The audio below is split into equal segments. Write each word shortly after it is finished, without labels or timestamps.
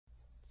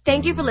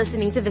Thank you for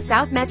listening to the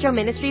South Metro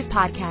Ministries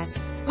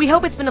podcast. We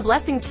hope it's been a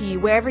blessing to you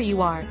wherever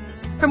you are.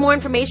 For more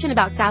information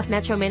about South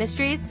Metro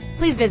Ministries,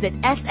 please visit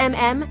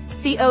smmcog.com.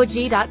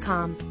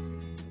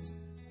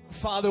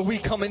 Father, we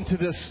come into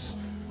this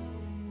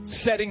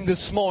setting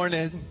this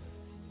morning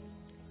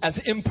as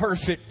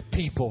imperfect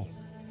people.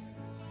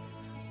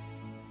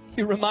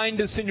 You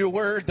remind us in your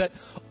word that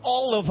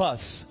all of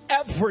us,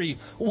 every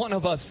one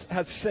of us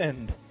has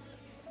sinned.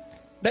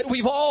 That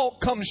we've all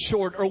come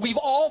short, or we've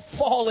all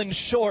fallen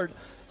short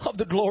of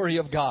the glory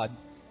of God.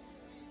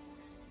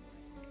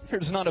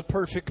 There's not a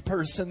perfect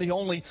person. The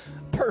only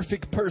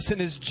perfect person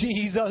is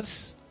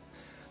Jesus.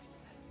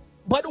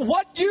 But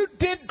what you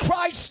did,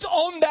 Christ,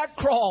 on that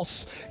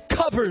cross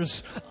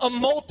covers a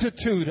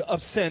multitude of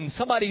sins.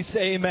 Somebody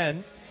say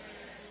amen.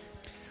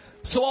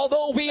 So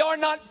although we are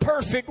not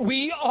perfect,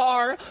 we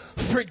are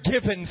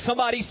forgiven.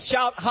 Somebody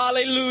shout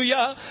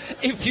hallelujah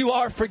if you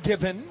are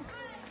forgiven.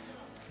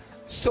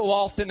 So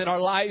often in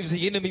our lives,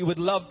 the enemy would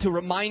love to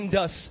remind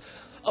us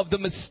of the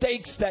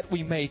mistakes that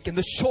we make and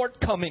the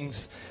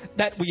shortcomings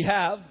that we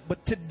have.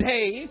 But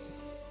today,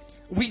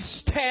 we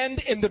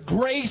stand in the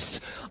grace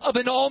of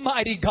an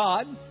almighty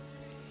God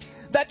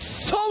that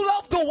so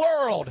loved the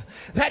world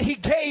that He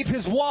gave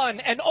His one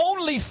and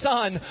only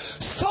Son,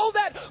 so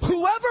that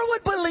whoever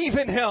would believe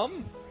in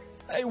Him,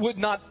 they would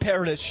not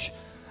perish,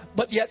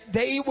 but yet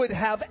they would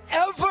have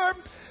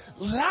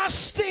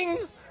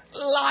everlasting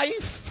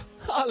life.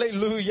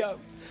 Hallelujah.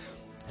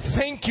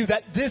 Thank you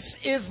that this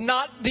is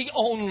not the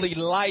only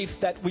life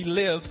that we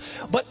live,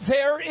 but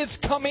there is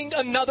coming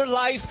another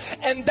life,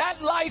 and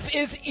that life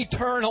is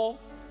eternal.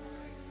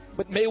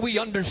 But may we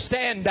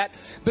understand that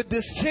the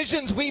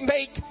decisions we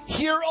make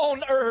here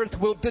on earth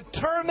will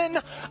determine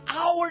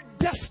our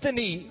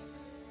destiny.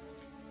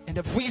 And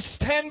if we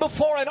stand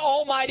before an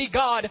almighty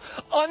God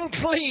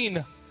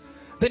unclean,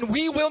 then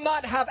we will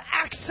not have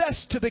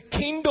access to the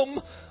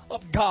kingdom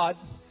of God.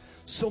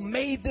 So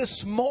may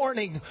this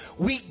morning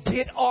we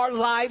get our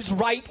lives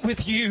right with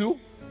you.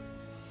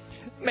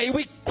 May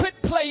we quit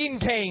playing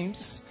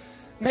games.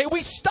 May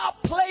we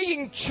stop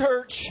playing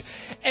church,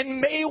 and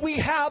may we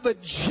have a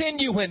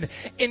genuine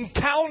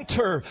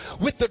encounter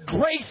with the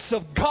grace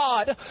of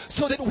God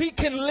so that we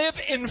can live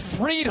in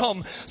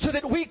freedom, so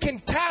that we can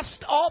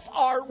cast off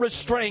our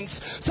restraints,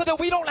 so that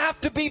we don't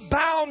have to be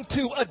bound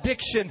to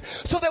addiction,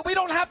 so that we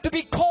don't have to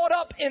be caught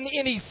up in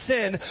any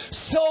sin,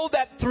 so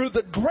that through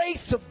the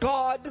grace of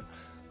God,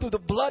 through the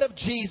blood of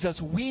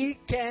Jesus, we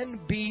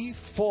can be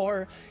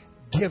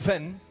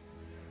forgiven.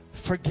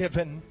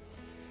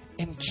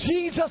 In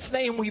Jesus'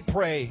 name we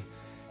pray.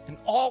 And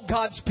all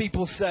God's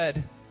people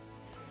said,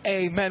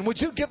 amen.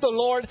 Would you give the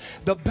Lord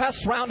the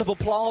best round of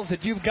applause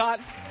that you've got?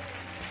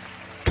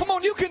 Come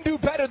on, you can do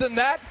better than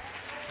that.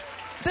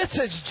 This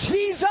is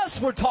Jesus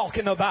we're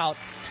talking about.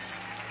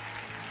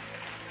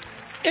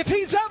 If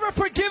He's ever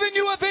forgiven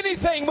you of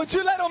anything, would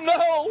you let Him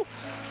know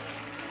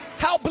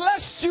how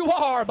blessed you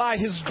are by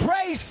His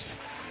grace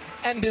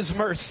and His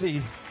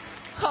mercy?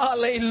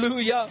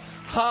 Hallelujah.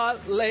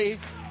 Hallelujah.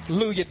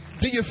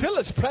 Do you feel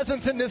His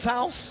presence in this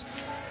house?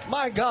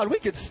 My God, we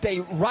could stay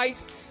right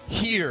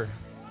here.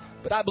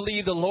 But I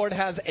believe the Lord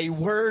has a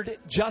word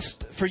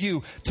just for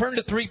you. Turn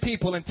to 3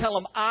 people and tell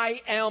them, I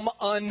am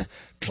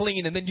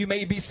unclean. And then you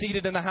may be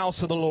seated in the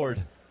house of the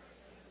Lord.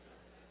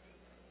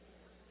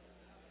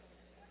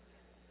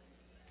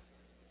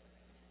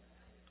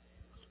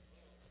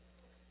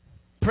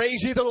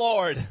 Praise ye the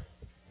Lord.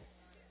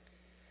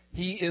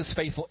 He is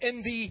faithful.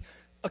 In the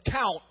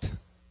account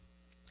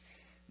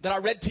that I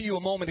read to you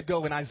a moment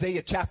ago in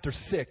Isaiah chapter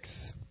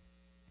 6,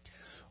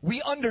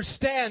 we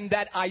understand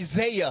that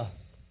Isaiah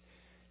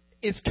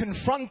is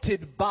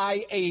confronted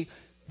by a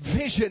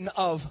vision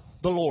of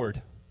the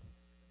Lord.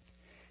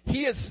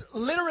 He is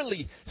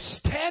literally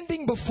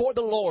standing before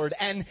the Lord,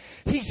 and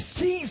he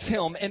sees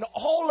Him in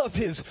all of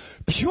His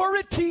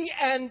purity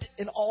and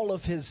in all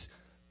of His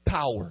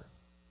power.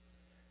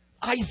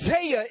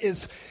 Isaiah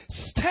is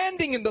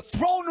standing in the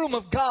throne room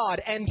of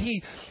God, and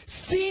he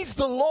sees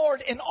the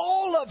Lord in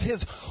all of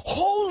His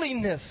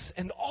holiness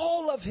and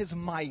all of His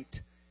might.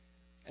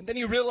 And then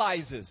he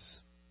realizes,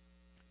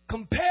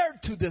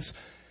 compared to this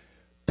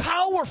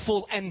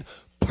powerful and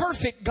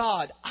perfect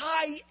God,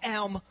 I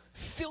am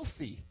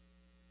filthy.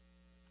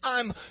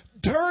 I'm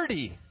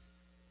dirty.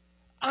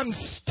 I'm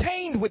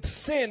stained with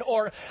sin,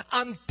 or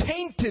I'm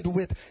tainted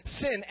with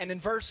sin. And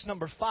in verse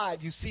number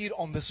 5, you see it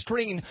on the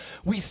screen,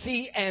 we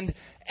see an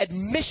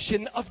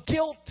admission of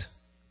guilt.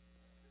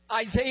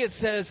 Isaiah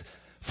says,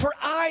 for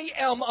I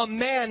am a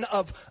man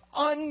of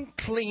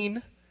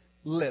unclean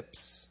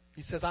lips.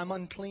 He says, I'm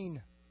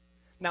unclean.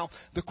 Now,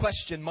 the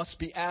question must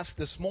be asked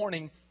this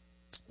morning,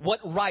 what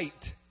right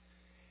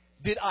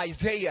did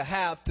Isaiah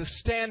have to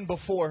stand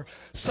before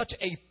such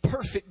a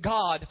perfect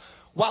God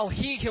while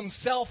he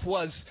himself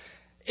was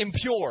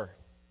impure?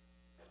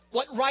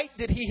 What right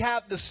did he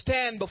have to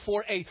stand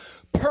before a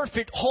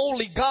perfect,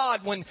 holy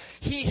God when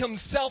he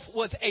himself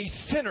was a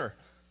sinner?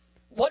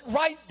 What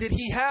right did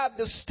he have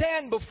to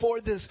stand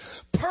before this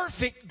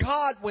perfect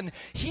God when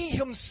he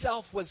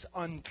himself was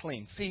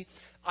unclean? See,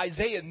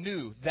 Isaiah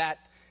knew that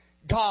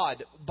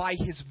God, by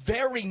his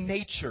very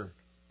nature,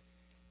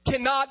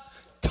 cannot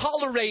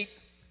tolerate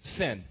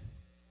sin.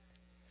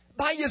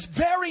 By his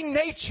very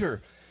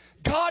nature,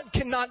 God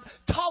cannot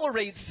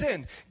tolerate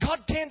sin. God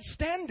can't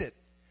stand it.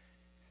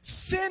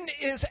 Sin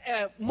is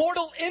a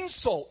mortal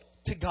insult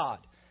to God.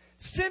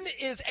 Sin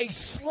is a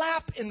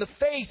slap in the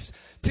face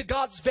to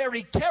God's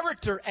very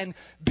character and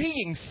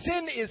being.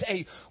 Sin is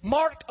a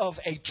mark of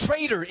a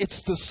traitor.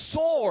 It's the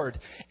sword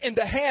in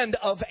the hand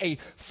of a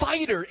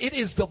fighter. It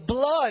is the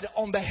blood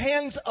on the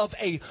hands of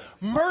a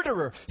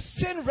murderer.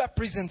 Sin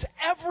represents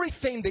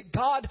everything that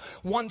God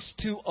wants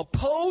to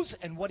oppose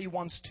and what he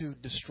wants to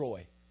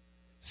destroy.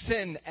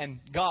 Sin and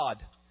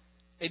God,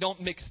 they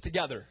don't mix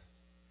together.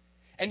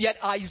 And yet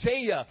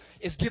Isaiah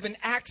is given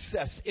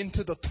access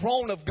into the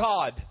throne of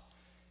God.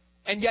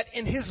 And yet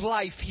in his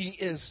life, he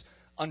is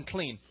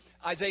unclean.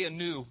 Isaiah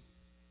knew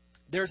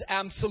there's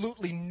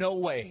absolutely no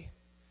way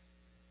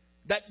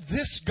that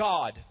this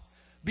God,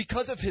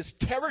 because of his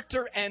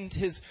character and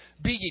his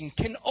being,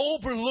 can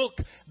overlook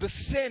the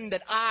sin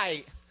that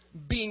I,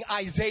 being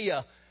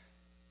Isaiah,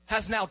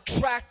 has now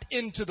tracked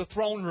into the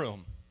throne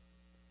room.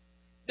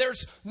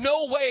 There's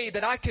no way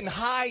that I can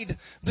hide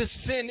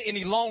this sin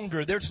any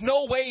longer. There's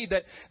no way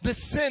that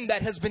this sin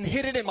that has been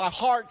hidden in my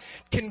heart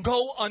can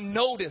go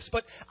unnoticed.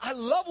 But I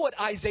love what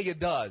Isaiah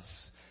does.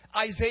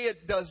 Isaiah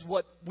does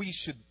what we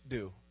should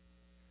do.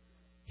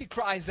 He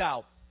cries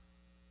out.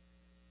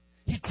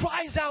 He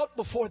cries out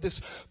before this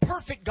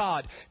perfect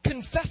God,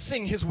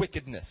 confessing his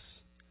wickedness,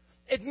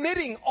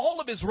 admitting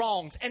all of his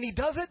wrongs, and he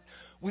does it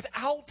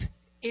without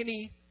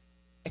any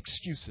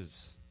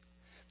excuses.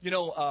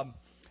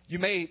 You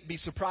may be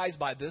surprised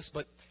by this,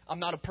 but I'm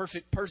not a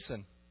perfect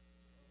person.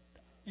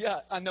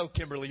 Yeah, I know,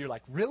 Kimberly. You're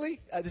like, really?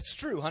 It's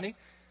true, honey.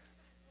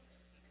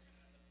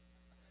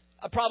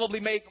 I probably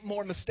make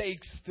more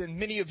mistakes than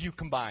many of you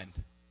combined.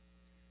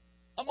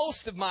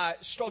 Most of my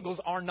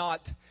struggles are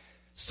not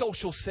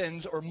social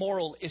sins or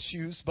moral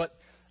issues, but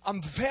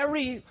I'm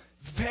very,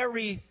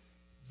 very,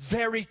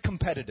 very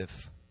competitive.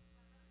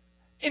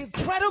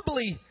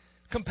 Incredibly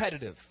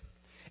competitive.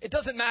 It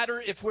doesn't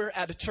matter if we're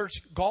at a church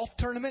golf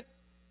tournament.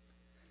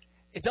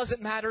 It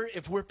doesn't matter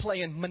if we're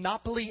playing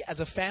Monopoly as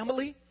a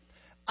family.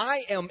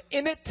 I am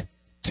in it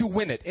to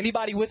win it.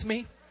 Anybody with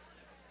me?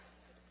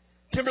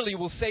 Kimberly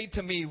will say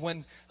to me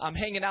when I'm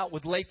hanging out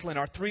with Lakeland,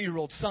 our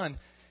 3-year-old son,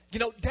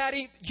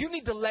 Daddy, you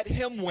need to let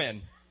him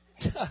win.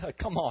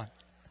 Come on.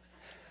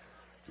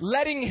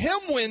 Letting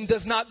him win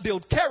does not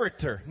build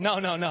character.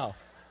 No.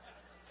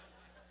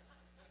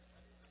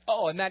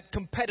 Oh, and that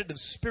competitive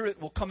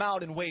spirit will come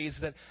out in ways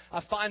that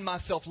I find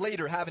myself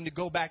later having to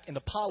go back and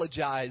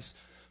apologize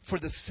for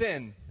the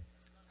sin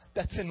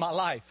that's in my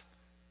life.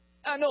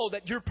 I know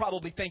that you're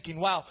probably thinking,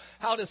 wow,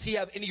 how does he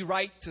have any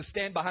right to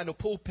stand behind a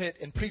pulpit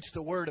and preach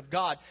the word of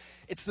God?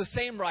 It's the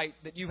same right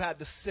that you have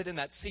to sit in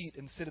that seat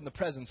and sit in the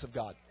presence of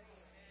God.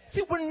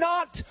 See, we're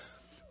not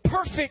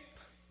perfect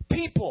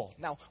people.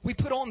 Now, we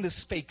put on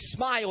this fake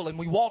smile and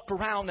we walk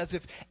around as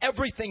if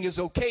everything is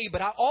okay,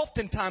 but I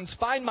oftentimes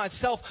find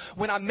myself,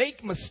 when I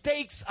make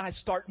mistakes, I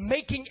start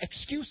making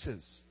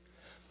excuses.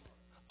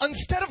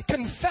 Instead of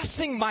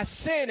confessing my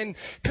sin and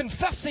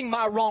confessing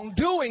my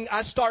wrongdoing,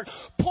 I start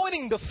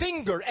pointing the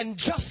finger and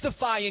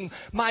justifying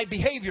my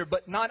behavior.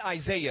 But not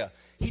Isaiah.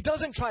 He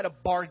doesn't try to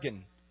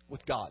bargain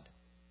with God.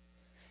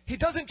 He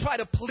doesn't try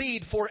to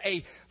plead for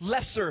a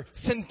lesser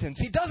sentence.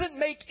 He doesn't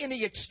make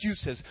any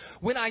excuses.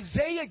 When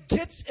Isaiah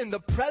gets in the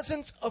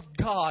presence of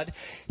God,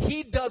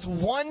 he does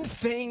one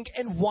thing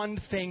and one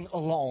thing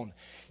alone.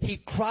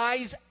 He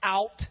cries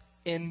out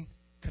in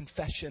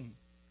confession.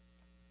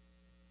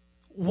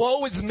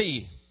 Woe is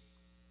me,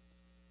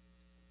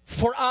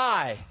 for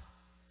I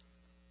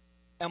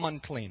am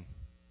unclean.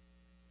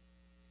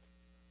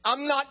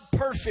 I'm not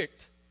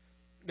perfect,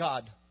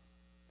 God.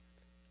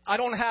 I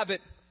don't have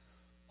it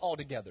all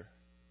together.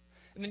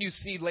 And then you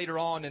see later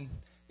on in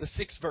the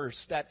 6th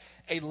verse that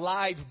a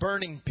live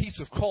burning piece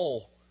of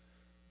coal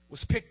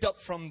was picked up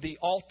from the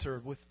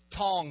altar with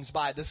tongs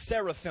by the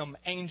seraphim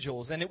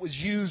angels, and it was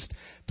used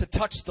to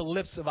touch the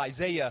lips of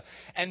Isaiah.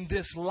 And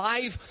this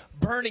live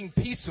burning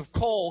piece of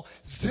coal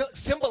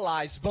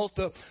symbolized both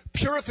the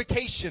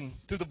purification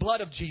through the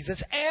blood of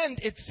Jesus, and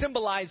it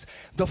symbolized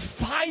the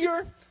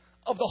fire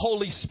of the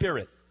Holy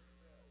Spirit.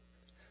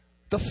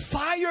 The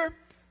fire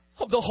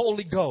of the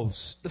Holy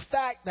Ghost. The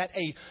fact that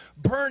a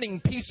burning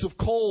piece of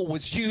coal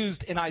was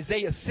used in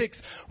Isaiah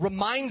 6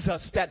 reminds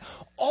us that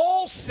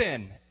all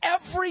sin,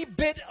 every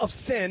bit of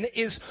sin,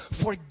 is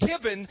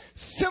forgiven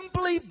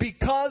simply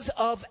because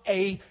of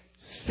a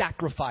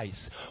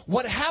sacrifice.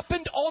 What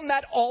happened on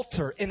that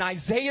altar in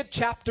Isaiah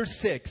chapter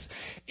 6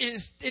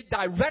 is it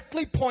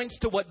directly points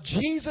to what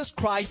Jesus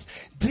Christ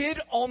did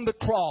on the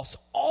cross.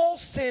 All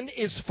sin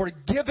is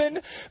forgiven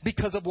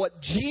because of what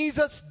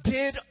Jesus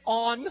did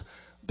on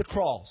the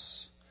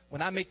cross.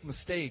 When I make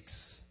mistakes,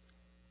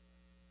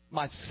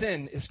 my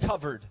sin is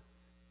covered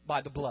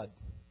by the blood.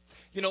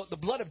 The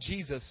blood of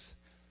Jesus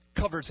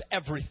covers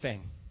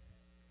everything.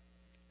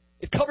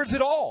 It covers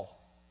it all.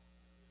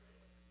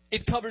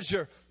 It covers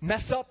your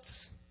mess ups,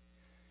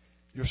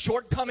 your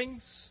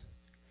shortcomings,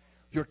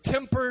 your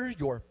temper,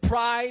 your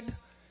pride,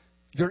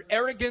 your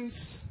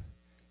arrogance,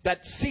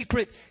 that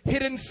secret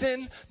hidden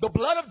sin. The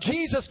blood of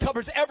Jesus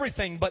covers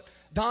everything, but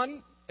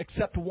Don,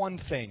 except one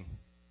thing.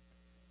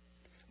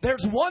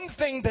 There's one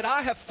thing that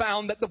I have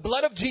found that the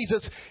blood of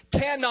Jesus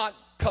cannot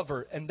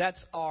cover, and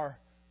that's our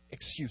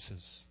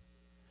excuses.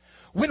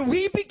 When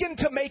we begin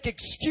to make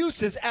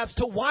excuses as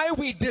to why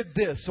we did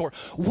this or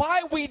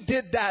why we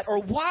did that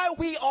or why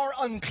we are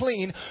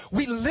unclean,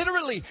 we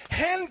literally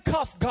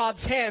handcuff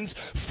God's hands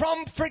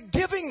from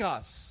forgiving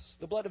us.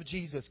 The blood of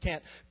Jesus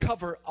can't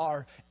cover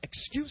our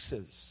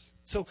excuses.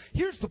 So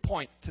here's the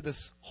point to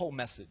this whole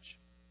message.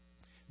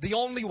 The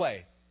only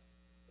way,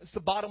 it's the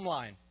bottom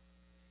line,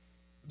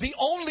 the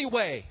only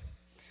way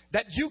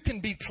that you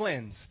can be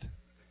cleansed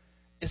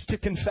is to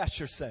confess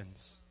your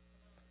sins.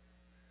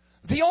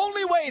 The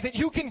only way that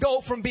you can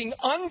go from being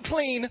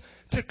unclean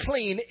to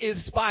clean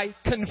is by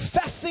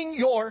confessing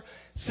your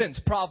sins.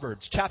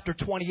 Proverbs chapter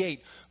 28,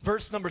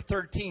 verse number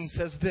 13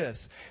 says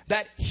this,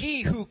 that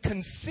he who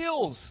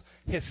conceals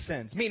his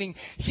sins, meaning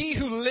he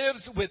who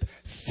lives with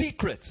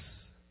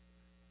secrets,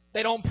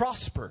 they don't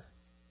prosper.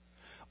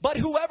 But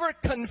whoever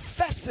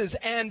confesses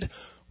and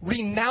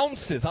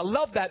renounces, I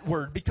love that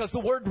word because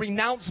the word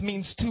renounce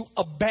means to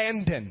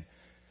abandon.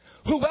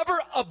 Whoever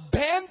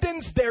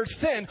abandons their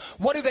sin,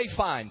 what do they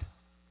find?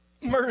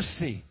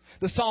 Mercy.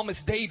 The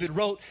psalmist David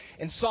wrote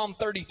in Psalm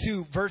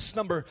 32, verse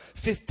number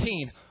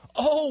 15,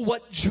 "Oh,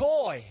 what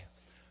joy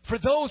for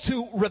those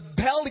whose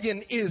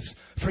rebellion is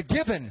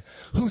forgiven,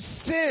 whose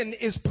sin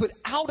is put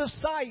out of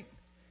sight.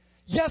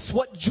 Yes,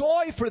 what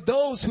joy for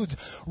those whose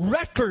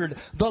record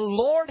the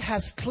Lord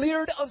has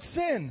cleared of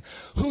sin,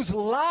 whose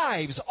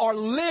lives are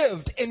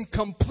lived in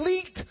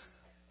complete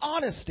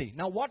honesty."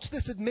 Now watch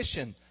this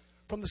admission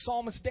from the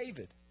psalmist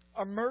David,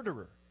 a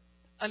murderer,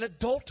 an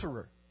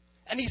adulterer.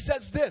 And he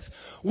says this,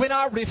 "When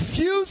I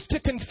refused to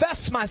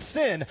confess my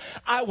sin,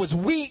 I was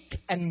weak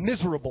and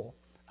miserable.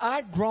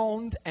 I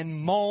groaned and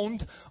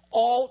moaned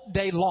all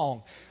day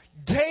long.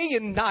 Day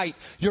and night,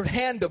 your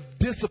hand of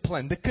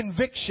discipline, the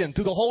conviction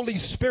through the Holy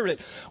Spirit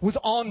was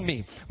on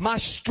me. My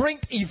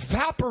strength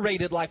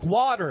evaporated like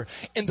water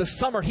in the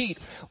summer heat.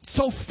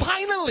 So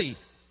finally,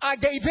 I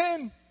gave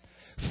in.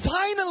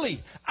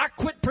 Finally, I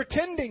quit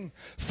pretending.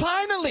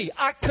 Finally,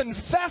 I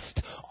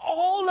confessed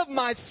all of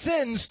my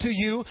sins to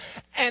you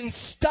and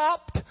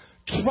stopped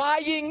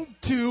trying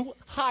to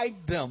hide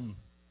them.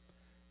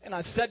 And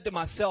I said to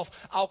myself,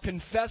 I'll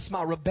confess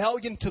my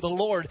rebellion to the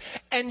Lord,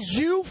 and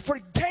you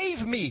forgave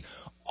me.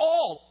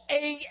 All,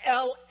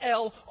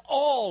 A-L-L,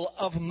 all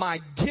of my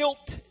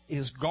guilt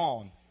is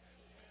gone."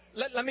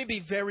 Let me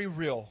be very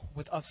real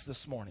with us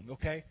this morning,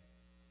 okay?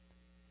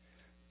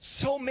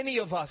 So many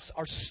of us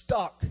are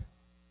stuck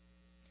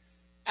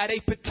at a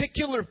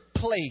particular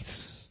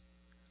place.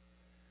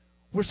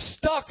 We're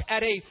stuck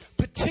at a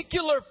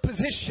particular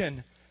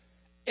position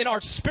in our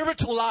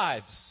spiritual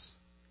lives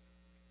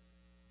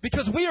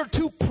because we are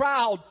too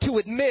proud to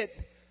admit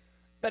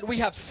that we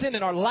have sin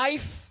in our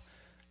life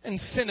and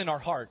sin in our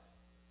heart.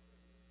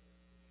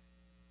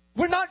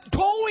 We're not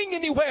going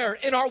anywhere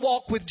in our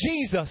walk with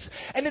Jesus.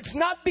 And it's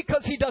not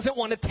because He doesn't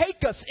want to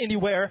take us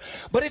anywhere,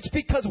 but it's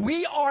because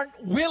we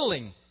aren't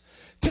willing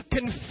to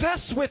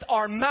confess with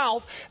our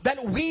mouth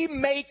that we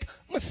make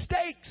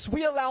mistakes.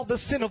 We allow the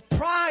sin of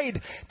pride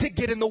to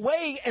get in the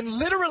way, and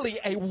literally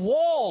a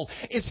wall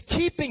is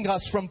keeping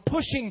us from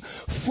pushing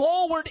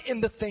forward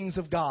in the things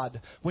of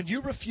God. When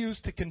you refuse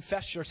to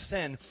confess your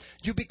sin,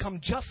 you become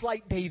just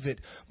like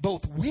David,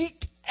 both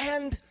weak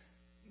and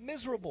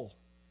miserable.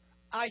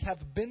 I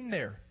have been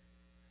there,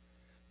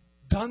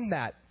 done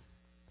that,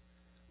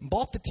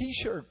 bought the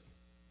t-shirt.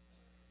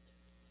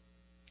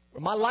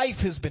 My life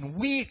has been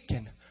weak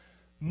and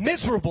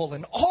miserable,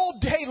 and all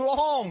day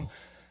long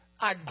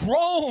I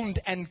groaned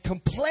and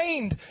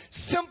complained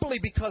simply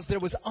because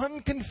there was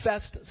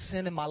unconfessed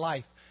sin in my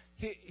life.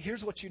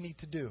 Here's what you need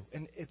to do,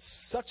 and it's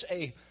such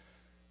a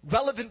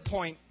relevant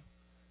point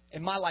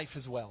in my life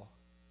as well.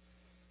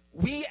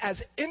 We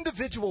as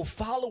individual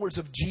followers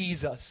of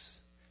Jesus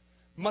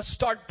must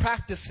start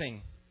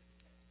practicing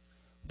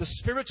the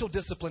spiritual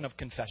discipline of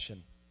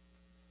confession.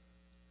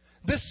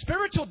 This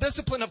spiritual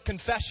discipline of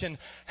confession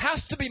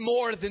has to be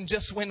more than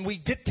just when we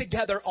get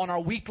together on our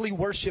weekly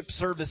worship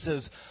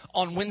services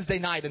on Wednesday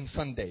night and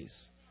Sundays.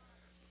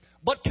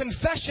 But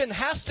confession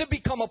has to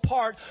become a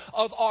part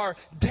of our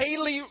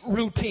daily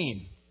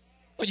routine.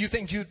 Well, you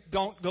think you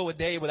don't go a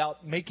day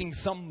without making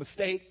some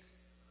mistake?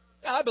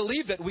 I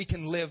believe that we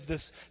can live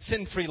this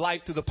sin-free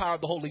life through the power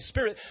of the Holy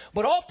Spirit.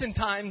 But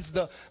oftentimes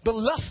the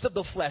lust of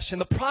the flesh and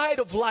the pride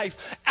of life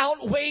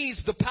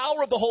outweighs the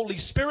power of the Holy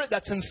Spirit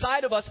that's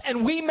inside of us,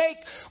 and we make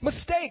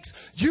mistakes.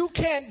 You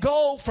can't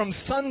go from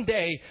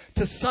Sunday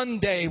to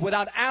Sunday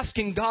without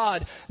asking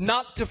God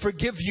not to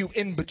forgive you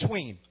in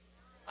between.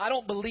 I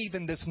don't believe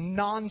in this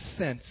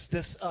nonsense,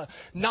 this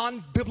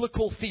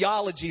non-biblical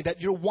theology that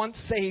you're once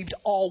saved,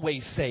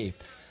 always saved.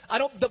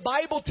 The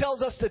Bible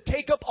tells us to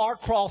take up our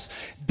cross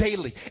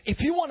daily. If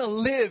you want to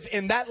live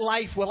in that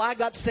life, well, I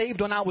got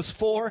saved when I was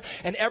 4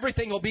 and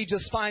everything will be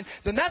just fine,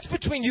 then that's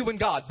between you and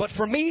God. But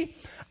for me,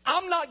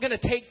 I'm not going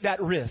to take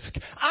that risk.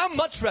 I'd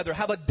much rather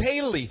have a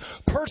daily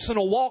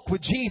personal walk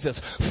with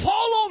Jesus.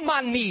 Fall on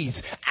my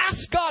knees. Ask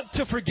God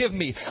to forgive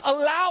me.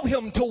 Allow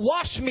Him to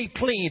wash me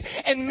clean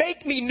and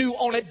make me new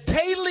on a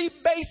daily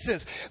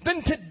basis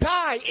than to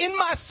die in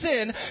my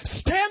sin,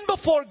 stand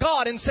before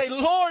God and say,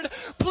 Lord,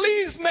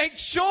 please make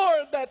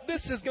sure that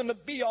this is going to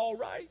be all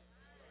right.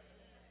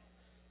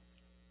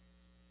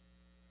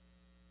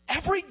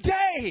 Every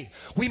day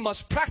we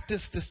must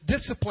practice this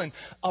discipline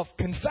of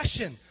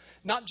confession.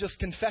 Not just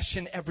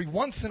confession every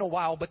once in a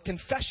while, but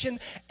confession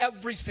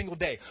every single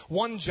day.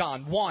 1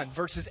 John 1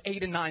 verses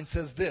 8 and 9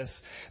 says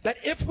this, that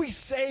if we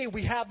say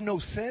we have no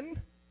sin,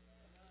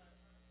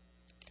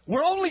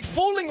 we're only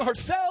fooling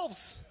ourselves,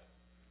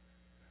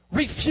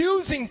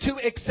 refusing to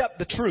accept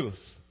the truth.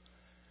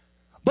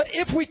 But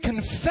if we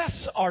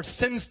confess our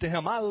sins to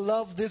Him, I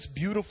love this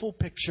beautiful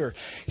picture.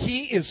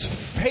 He is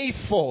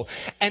faithful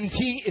and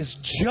He is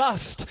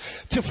just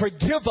to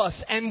forgive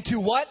us and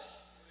to what?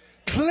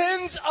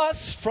 Cleanse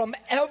us from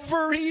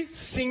every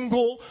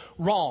single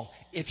wrong.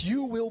 If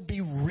you will be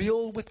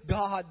real with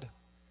God,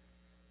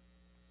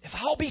 if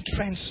I'll be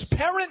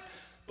transparent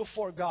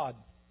before God,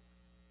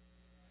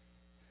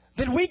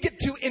 then we get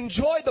to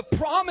enjoy the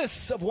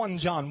promise of 1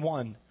 John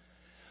 1.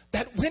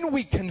 That when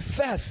we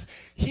confess,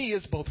 He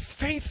is both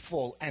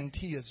faithful and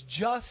He is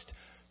just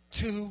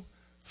to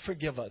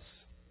forgive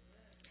us.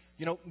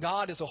 You know,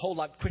 God is a whole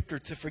lot quicker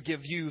to forgive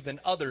you than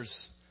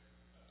others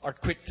are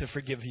quick to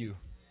forgive you.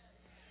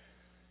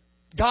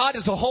 God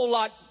is a whole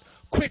lot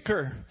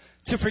quicker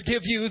to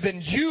forgive you than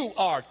you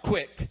are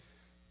quick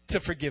to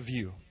forgive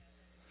you.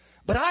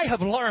 But I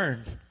have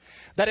learned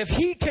that if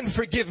He can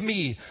forgive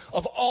me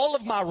of all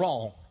of my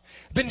wrong,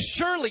 then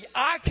surely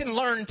I can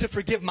learn to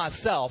forgive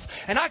myself.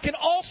 And I can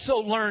also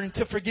learn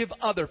to forgive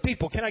other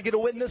people. Can I get a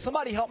witness?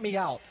 Somebody help me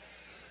out.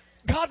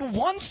 God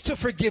wants to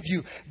forgive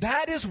you.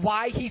 That is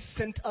why He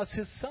sent us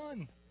His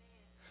Son.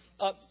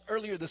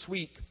 Earlier this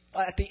week,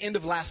 at the end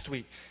of last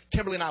week,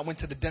 Kimberly and I went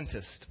to the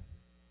dentist.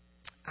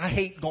 I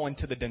hate going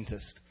to the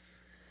dentist.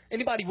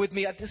 Anybody with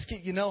me? I just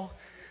get,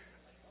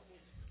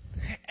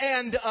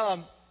 And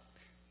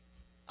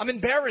I'm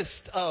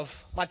embarrassed of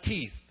my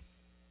teeth.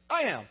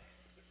 I am.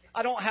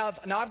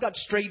 I've got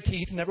straight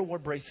teeth, never wore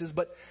braces,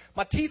 but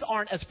my teeth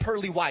aren't as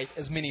pearly white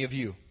as many of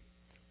you.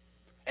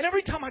 And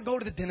every time I go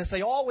to the dentist,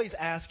 they always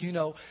ask,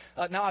 now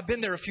I've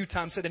been there a few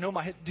times, so they know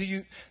my head. Do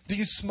you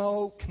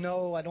smoke?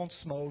 No, I don't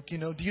smoke.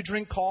 Do you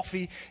drink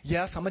coffee?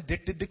 Yes, I'm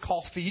addicted to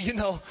coffee,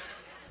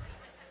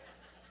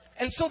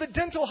 And so the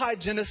dental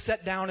hygienist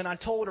sat down and I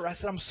told her, I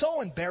said, I'm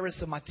so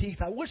embarrassed of my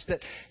teeth. I wish that,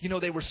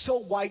 they were so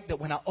white that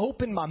when I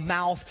opened my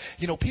mouth,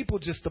 people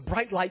the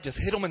bright light just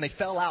hit them and they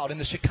fell out in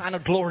the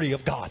Shekinah glory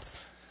of God.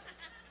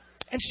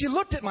 And she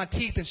looked at my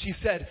teeth and she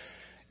said,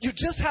 you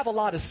just have a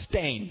lot of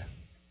stain.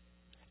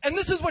 And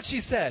this is what she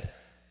said,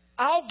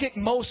 I'll get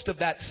most of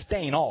that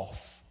stain off.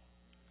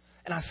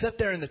 And I sat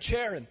there in the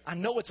chair and I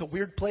know it's a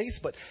weird place,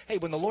 but hey,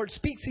 when the Lord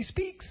speaks, He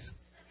speaks.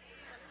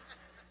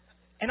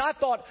 And I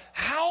thought,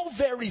 how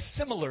very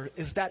similar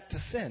is that to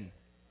sin?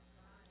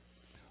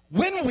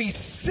 When we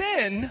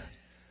sin,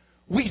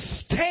 we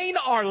stain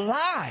our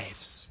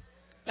lives.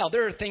 Now,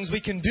 there are things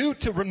we can do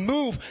to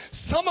remove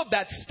some of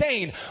that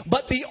stain,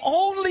 but the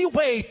only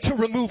way to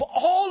remove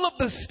all of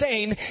the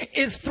stain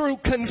is through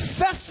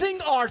confessing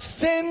our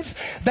sins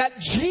that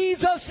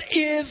Jesus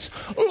is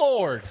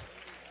Lord.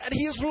 And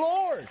He is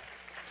Lord.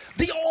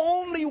 The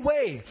only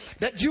way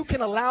that you can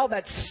allow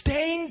that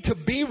stain to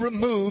be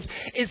removed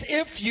is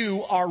if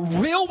you are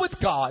real with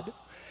God,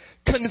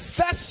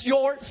 confess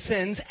your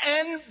sins,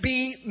 and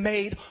be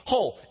made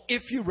whole.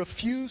 If you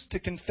refuse to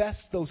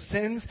confess those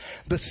sins,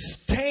 the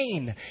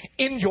stain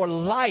in your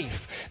life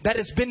that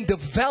has been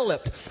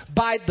developed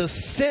by the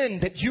sin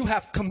that you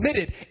have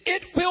committed,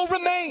 it will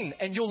remain,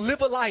 and you'll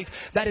live a life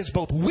that is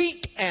both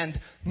weak and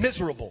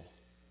miserable.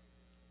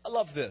 I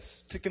love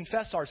this. To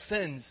confess our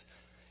sins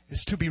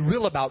is to be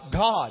real about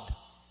God.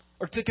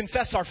 Or to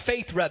confess our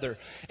faith, rather,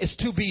 is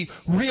to be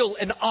real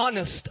and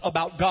honest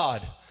about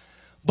God.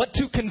 But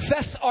to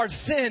confess our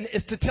sin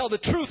is to tell the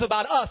truth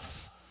about us.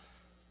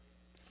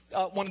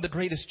 One of the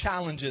greatest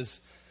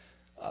challenges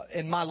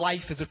in my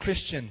life as a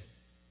Christian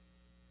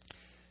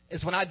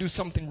is when I do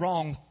something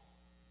wrong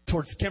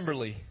towards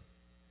Kimberly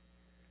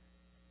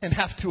and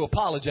have to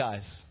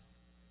apologize.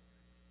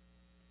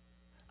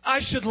 I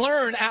should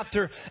learn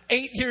after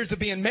 8 years of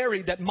being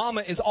married that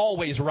Mama is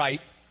always right.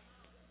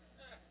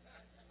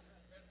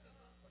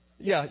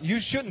 Yeah, you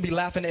shouldn't be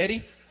laughing,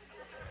 Eddie.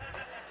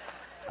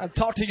 I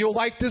talked to your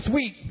wife this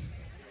week.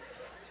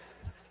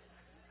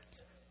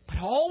 But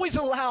I always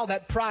allow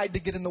that pride to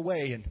get in the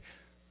way. And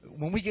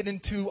when we get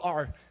into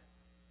our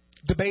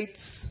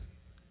debates,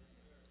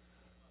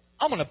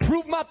 I'm going to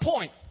prove my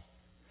point.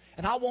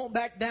 And I won't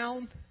back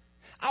down.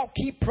 I'll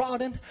keep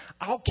prodding.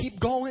 I'll keep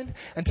going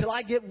until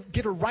I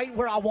get her right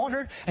where I want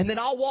her. And then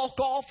I'll walk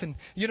off and,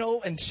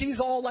 and she's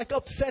all like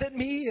upset at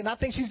me. And I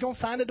think she's going to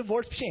sign a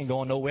divorce. She ain't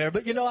going nowhere.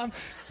 But, and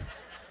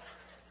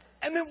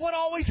then what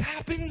always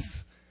happens?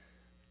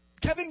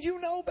 Kevin, you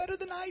know better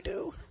than I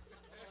do.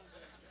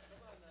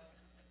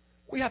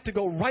 We have to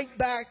go right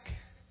back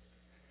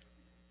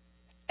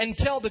and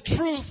tell the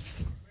truth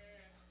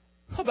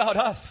about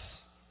us.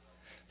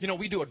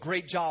 We do a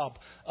great job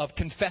of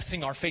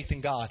confessing our faith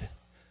in God.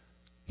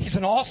 He's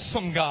an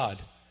awesome God.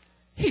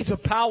 He's a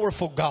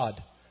powerful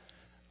God.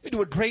 We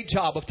do a great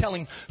job of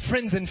telling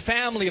friends and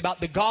family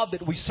about the God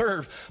that we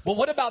serve. But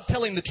what about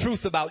telling the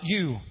truth about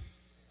you?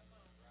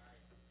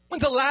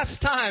 When's the last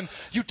time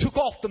you took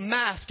off the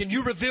mask and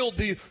you revealed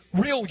the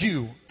real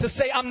you? To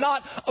say, I'm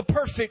not a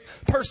perfect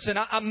person.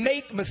 I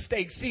make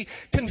mistakes. See,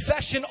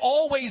 confession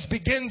always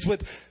begins with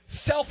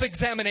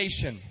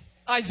self-examination.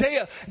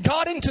 Isaiah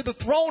got into the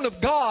throne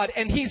of God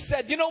and he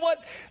said, you know what?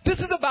 This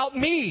is about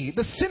me,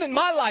 the sin in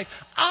my life.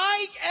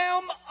 I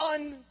am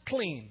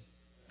unclean.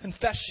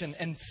 Confession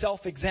and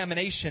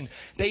self-examination,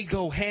 they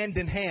go hand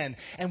in hand.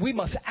 And we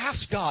must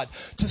ask God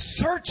to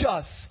search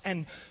us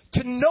and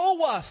to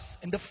know us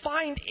and to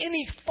find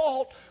any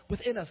fault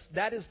within us.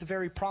 That is the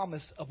very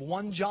promise of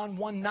 1 John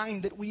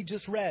 1:9 that we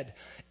just read.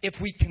 If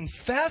we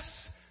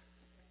confess,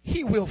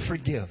 He will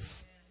forgive.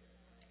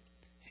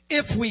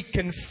 If we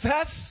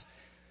confess,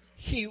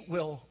 He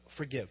will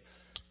forgive.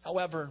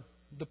 However,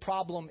 the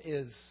problem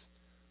is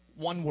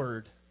one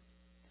word,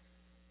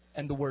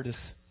 and the word is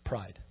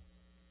pride.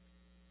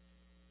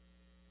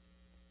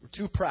 We're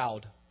too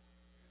proud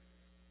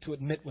to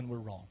admit when we're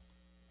wrong.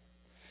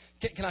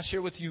 Can I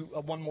share with you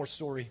one more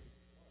story?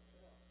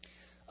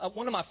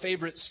 One of my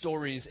favorite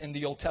stories in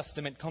the Old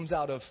Testament comes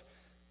out of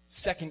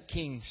 2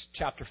 Kings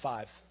chapter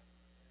 5.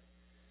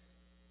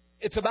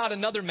 It's about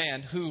another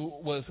man who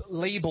was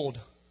labeled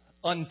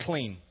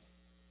unclean.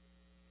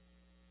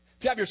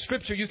 If you have your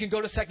scripture, you can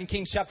go to 2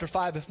 Kings chapter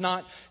 5. If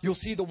not, you'll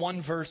see the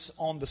one verse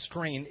on the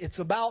screen. It's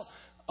about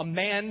a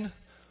man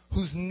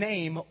whose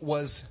name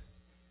was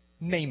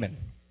Naaman.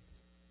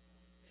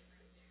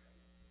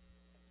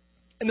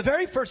 In the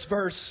very first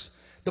verse,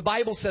 the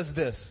Bible says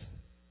this.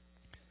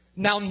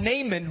 Now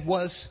Naaman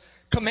was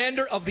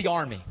commander of the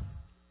army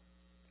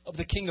of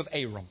the king of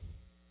Aram.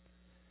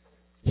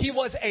 He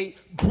was a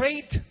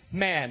great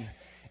man.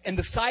 In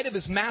the sight of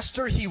his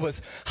master, he was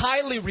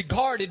highly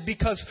regarded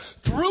because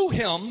through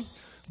him,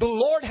 the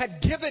Lord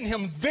had given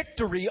him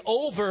victory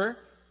over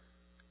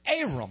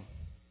Aram.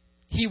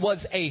 He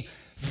was a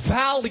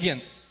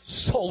valiant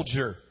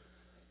soldier,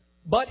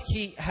 but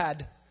he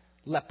had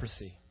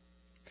leprosy.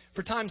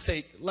 For time's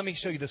sake, let me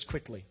show you this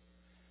quickly.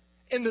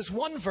 In this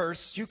one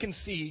verse, you can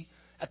see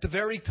at the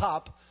very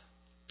top,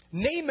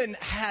 Naaman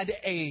had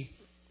a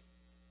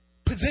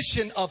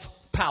position of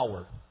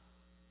power.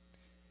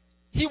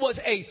 He was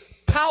a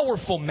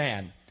powerful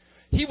man.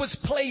 He was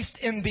placed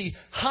in the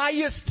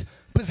highest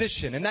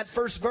position. In that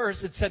first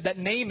verse, it said that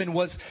Naaman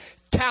was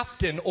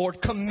captain or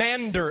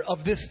commander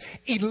of this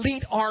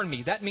elite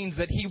army. That means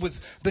that he was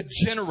the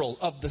general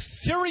of the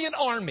Syrian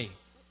army.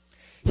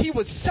 He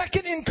was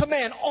second in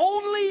command.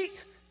 Only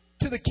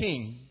to the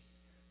king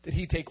did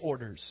he take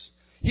orders.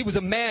 He was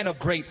a man of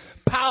great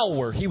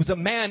power. He was a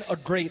man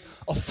of great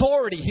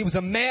authority. He was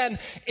a man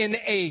in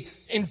an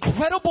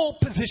incredible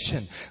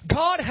position.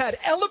 God had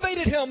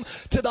elevated him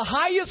to the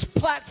highest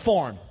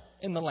platform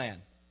in the land.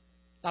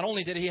 Not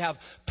only did he have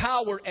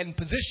power and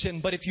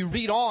position, but if you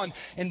read on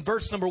in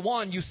verse number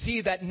 1, you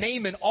see that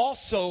Naaman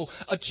also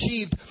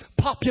achieved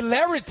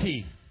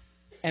popularity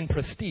and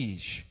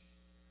prestige.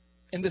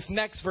 In this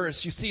next verse,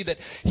 you see that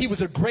he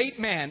was a great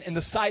man in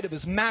the sight of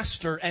his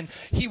master, and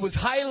he was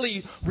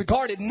highly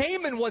regarded.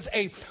 Naaman was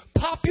a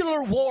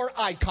popular war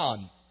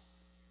icon,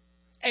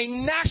 a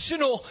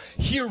national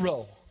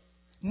hero.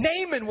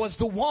 Naaman was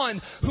the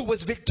one who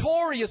was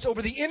victorious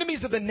over the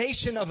enemies of the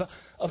nation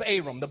of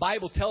Aram. The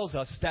Bible tells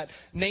us that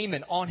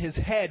Naaman, on his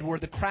head were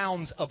the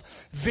crowns of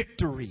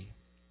victory.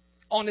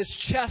 On his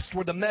chest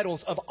were the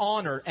medals of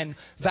honor and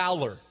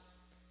valor.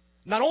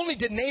 Not only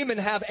did Naaman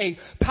have a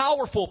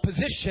powerful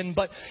position,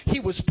 but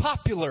he was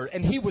popular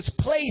and he was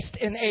placed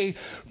in a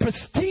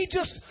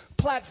prestigious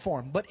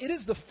platform. But it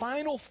is the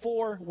final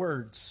 4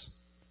 words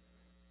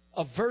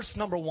of verse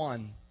number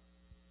 1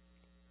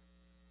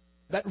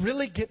 that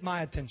really get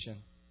my attention.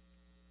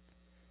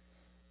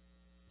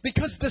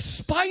 Because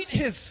despite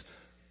his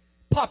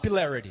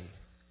popularity,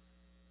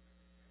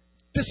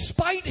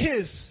 despite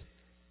his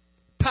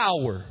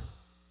power,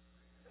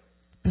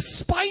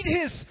 despite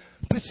his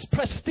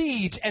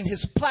prestige and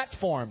his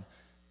platform,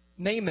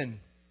 Naaman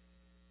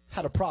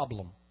had a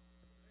problem.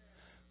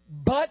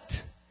 But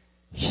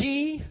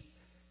he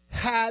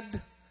had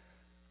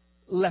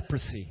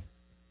leprosy.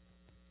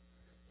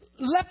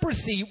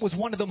 Leprosy was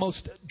one of the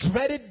most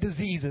dreaded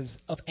diseases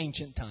of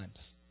ancient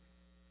times.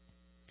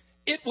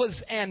 It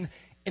was an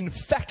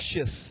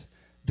infectious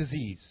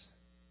disease.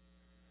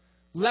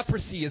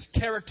 Leprosy is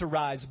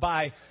characterized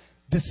by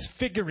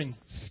disfiguring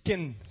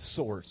skin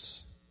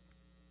sores,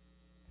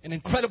 an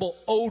incredible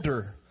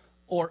odor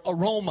or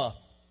aroma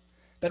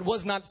that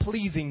was not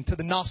pleasing to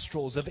the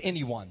nostrils of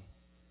anyone.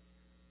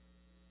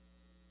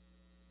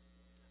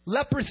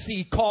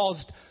 Leprosy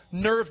caused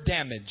nerve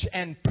damage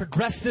and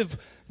progressive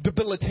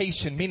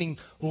debilitation, meaning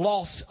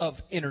loss of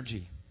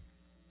energy.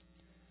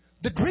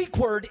 The Greek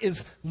word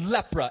is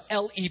lepra,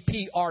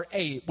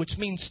 L-E-P-R-A, which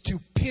means to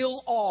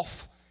peel off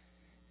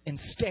in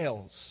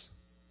scales.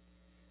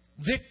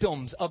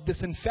 Victims of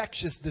this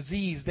infectious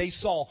disease, they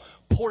saw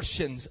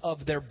portions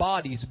of their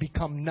bodies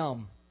become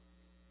numb.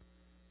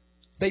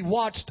 They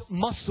watched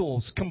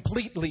muscles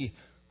completely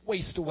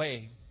waste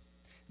away.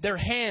 Their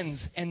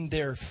hands and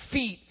their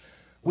feet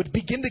would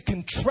begin to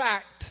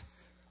contract,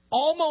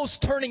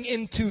 almost turning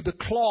into the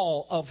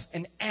claw of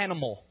an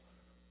animal.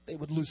 They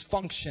would lose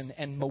function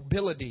and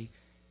mobility.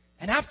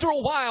 And after a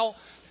while,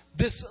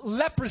 this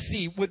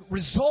leprosy would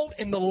result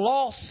in the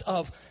loss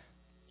of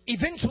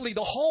eventually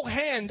the whole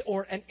hand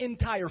or an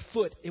entire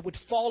foot. It would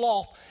fall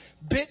off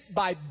bit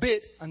by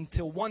bit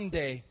until one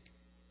day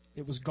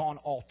it was gone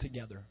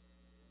altogether.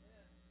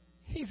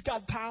 He's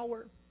got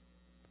power.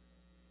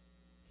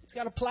 He's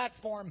got a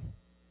platform.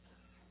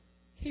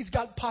 He's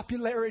got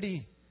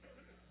popularity.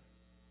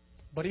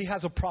 But he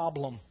has a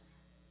problem.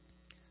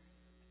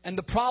 And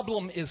the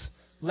problem is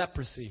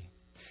leprosy.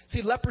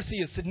 See, leprosy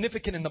is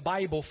significant in the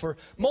Bible for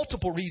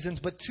multiple reasons,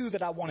 but two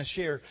that I want to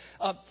share.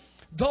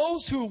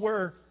 Those who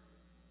were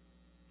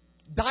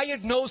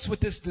diagnosed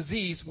with this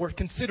disease were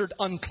considered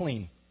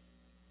unclean.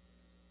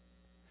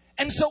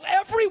 And so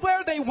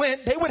everywhere they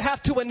went, they would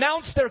have to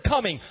announce their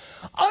coming.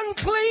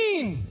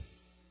 Unclean!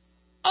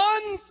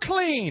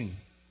 Unclean!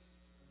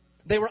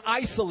 They were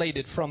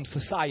isolated from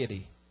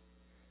society.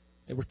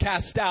 They were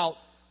cast out,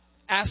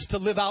 asked to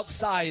live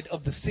outside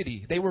of the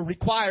city. They were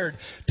required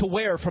to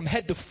wear from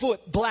head to foot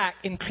black,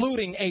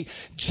 including a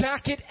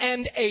jacket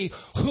and a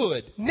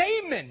hood.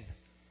 Naaman,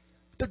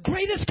 the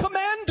greatest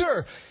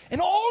commander in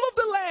all of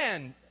the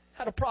land,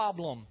 had a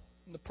problem.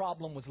 And the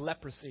problem was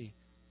leprosy.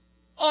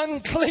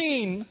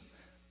 Unclean.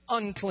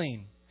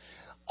 Unclean.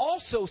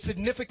 Also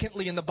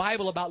significantly in the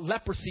Bible about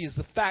leprosy is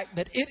the fact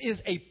that it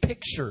is a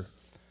picture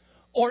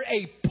or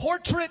a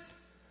portrait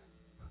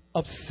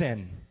of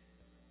sin.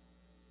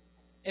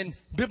 In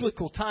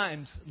biblical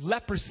times,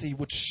 leprosy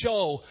would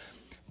show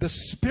the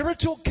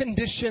spiritual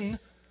condition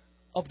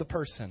of the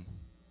person.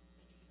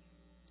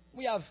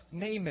 We have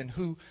Naaman,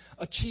 who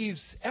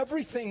achieves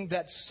everything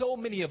that so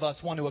many of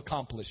us want to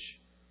accomplish.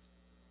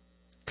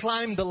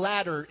 Climb the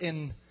ladder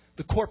in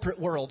the corporate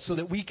world so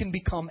that we can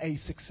become a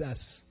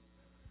success.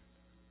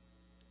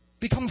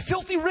 Become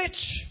filthy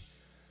rich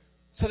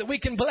so that we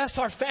can bless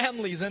our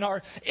families and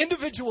our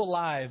individual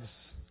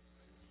lives.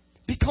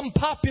 Become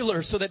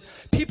popular so that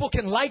people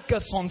can like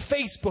us on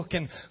Facebook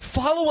and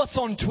follow us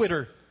on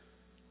Twitter.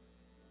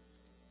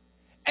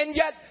 And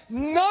yet,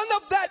 none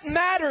of that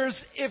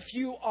matters if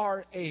you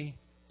are a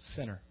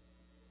sinner.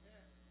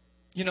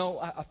 You know,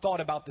 I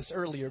thought about this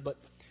earlier, but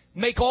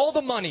make all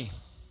the money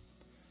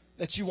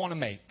that you want to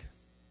make.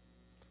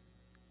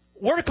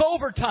 Work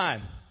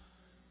overtime.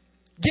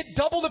 Get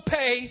double the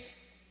pay.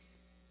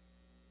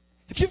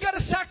 If you've got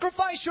to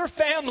sacrifice your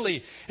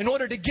family in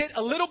order to get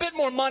a little bit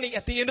more money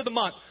at the end of the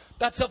month,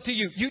 that's up to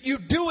you. You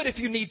do it if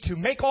you need to.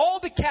 Make all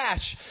the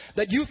cash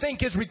that you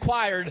think is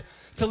required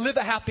to live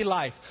a happy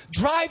life.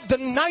 Drive the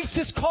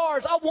nicest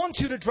cars. I want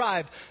you to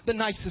drive the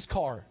nicest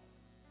car.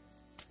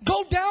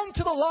 Go down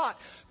to the lot.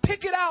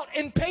 Pick it out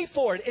and pay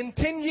for it in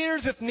 10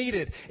 years if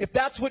needed, if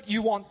that's what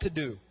you want to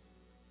do.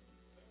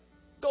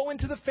 Go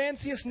into the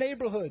fanciest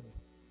neighborhood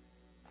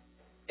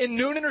in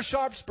Noonan or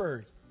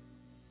Sharpsburg.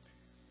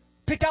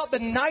 Pick out the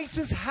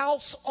nicest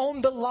house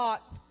on the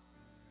lot.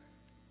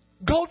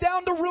 Go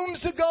down to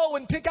Rooms to Go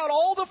and pick out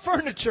all the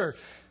furniture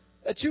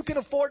that you can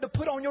afford to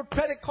put on your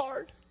credit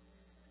card.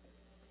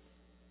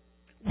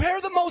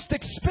 Wear the most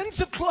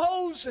expensive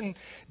clothes and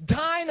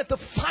dine at the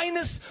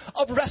finest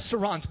of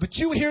restaurants. But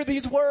you hear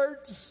these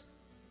words?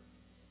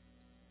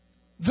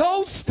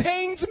 Those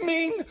things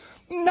mean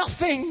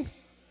nothing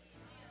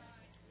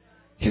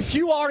if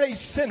you are a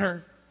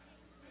sinner.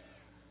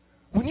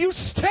 When you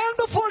stand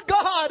before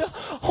God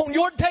on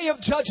your day of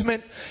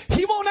judgment,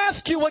 He won't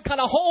ask you what kind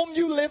of home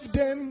you lived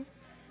in.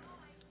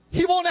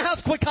 He won't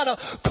ask what kind of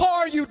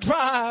car you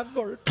drive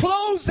or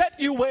clothes that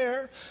you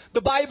wear.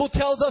 The Bible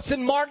tells us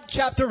in Mark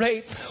chapter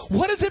 8,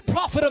 what does it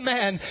profit a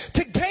man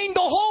to gain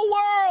the whole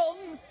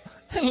world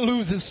and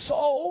lose his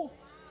soul?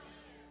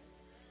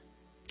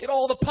 Get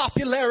all the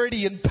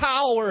popularity and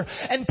power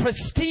and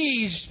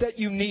prestige that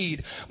you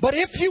need. But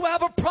if you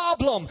have a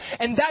problem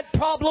and that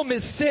problem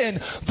is sin,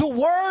 the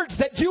words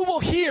that you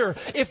will hear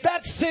if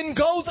that sin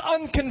goes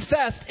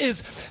unconfessed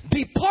is,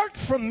 depart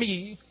from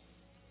me,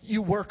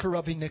 you worker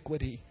of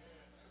iniquity.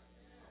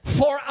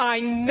 For I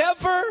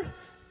never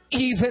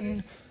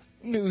even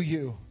knew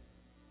you.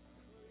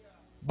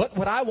 But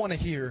what I want to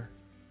hear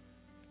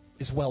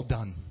is well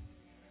done.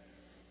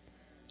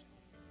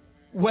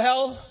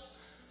 Well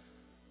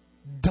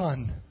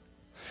done.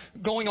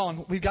 Going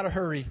on, we've got to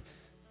hurry.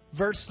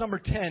 Verse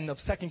number 10 of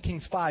 2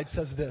 Kings 5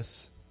 says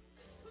this.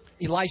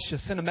 Elisha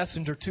sent a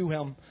messenger to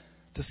him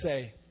to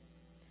say,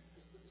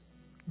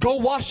 Go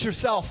wash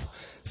yourself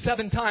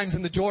 7 times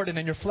in the Jordan,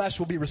 and your flesh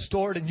will be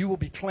restored, and you will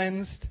be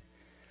cleansed.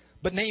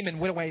 But Naaman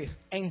went away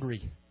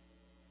angry.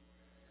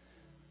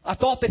 I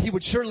thought that he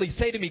would surely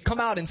say to me, come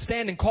out and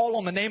stand and call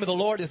on the name of the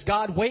Lord as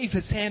God, wave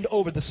his hand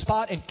over the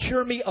spot and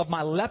cure me of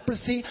my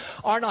leprosy.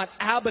 Are not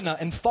Abana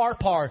and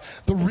Pharpar,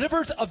 the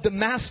rivers of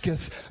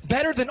Damascus,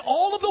 better than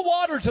all of the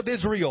waters of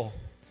Israel?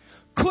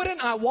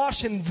 Couldn't I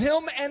wash in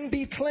them and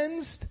be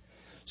cleansed?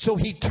 So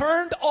he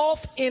turned off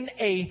in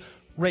a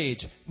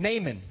rage.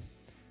 Naaman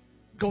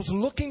goes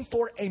looking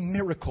for a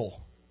miracle.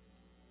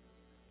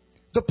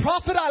 The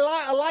prophet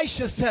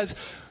Elisha says,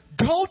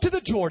 go to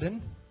the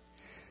Jordan,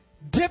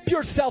 dip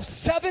yourself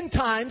 7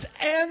 times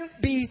and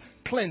be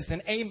cleansed.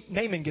 And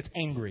Naaman gets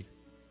angry.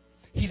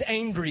 He's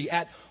angry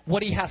at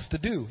what he has to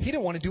do. He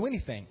didn't want to do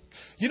anything.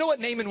 You know what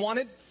Naaman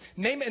wanted?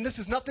 Naaman, and this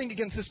is nothing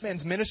against this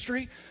man's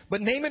ministry,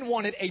 but Naaman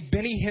wanted a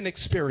Benny Hinn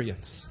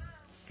experience.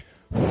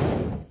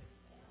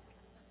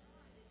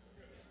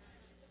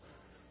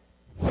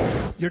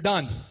 You're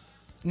done.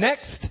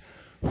 Next.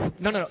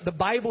 No. The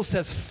Bible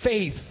says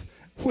faith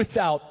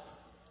without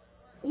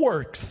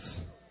works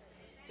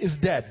is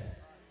dead.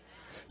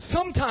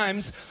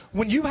 Sometimes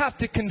when you have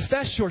to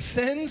confess your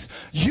sins,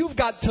 you've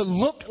got to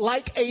look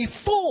like a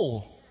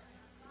fool.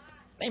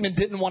 Naaman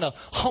didn't want to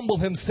humble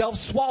himself,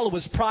 swallow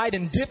his pride,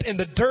 and dip in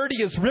the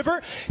dirtiest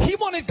river. He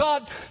wanted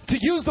God to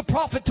use the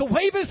prophet to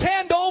wave his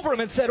hand over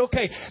him and said,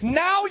 okay,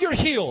 now you're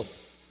healed.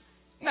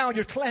 Now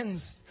you're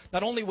cleansed.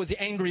 Not only was he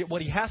angry at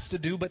what he has to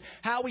do, but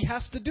how he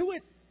has to do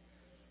it.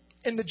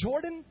 In the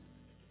Jordan,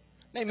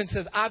 Naaman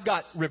says, I've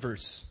got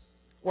rivers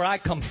where I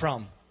come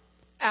from,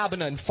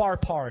 Abana and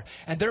Pharpar,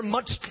 and they're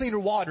much cleaner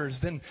waters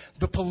than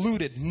the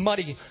polluted,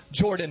 muddy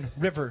Jordan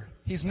River.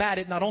 He's mad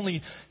at not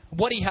only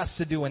what he has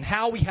to do and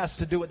how he has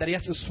to do it, that he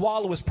has to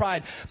swallow his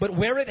pride, but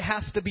where it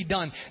has to be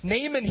done.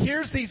 Naaman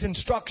hears these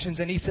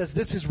instructions and he says,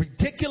 this is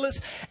ridiculous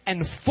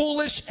and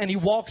foolish, and he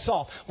walks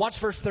off. Watch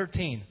verse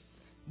 13.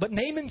 But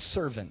Naaman's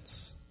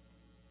servants,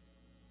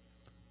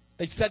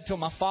 they said to him,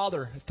 my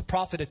father, if the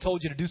prophet had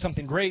told you to do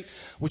something great,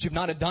 would you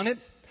not have done it?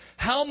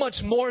 How much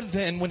more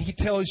then when he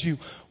tells you,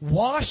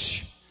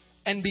 wash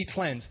and be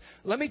cleansed?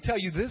 Let me tell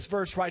you, this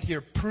verse right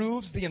here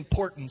proves the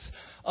importance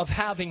of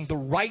having the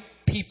right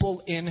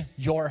people in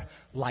your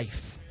life.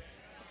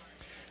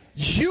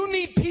 You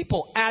need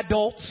people,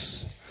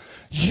 adults.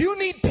 You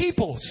need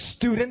people,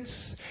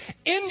 students,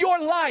 in your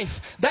life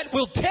that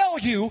will tell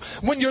you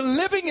when you're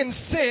living in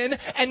sin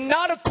and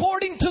not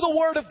according to the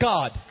Word of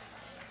God.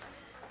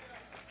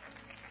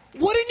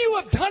 Wouldn't you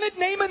have done it,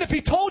 Naaman, if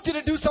he told you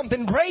to do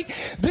something great?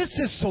 This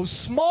is so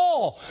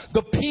small.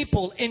 The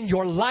people in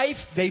your life,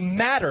 they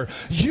matter.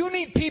 You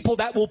need people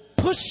that will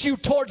push you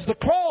towards the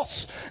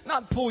cross,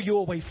 not pull you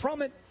away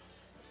from it.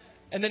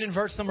 And then in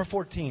verse number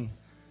 14,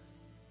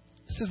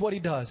 this is what he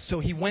does. So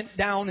he went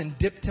down and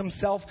dipped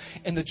himself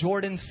in the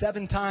Jordan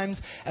 7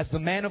 times as the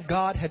man of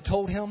God had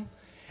told him.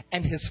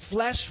 And his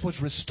flesh was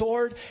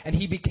restored, and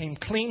he became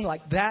clean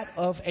like that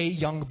of a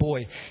young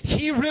boy.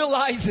 He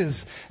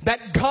realizes that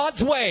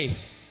God's way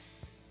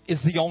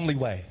is the only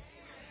way.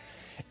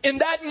 In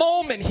that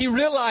moment, he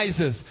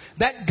realizes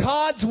that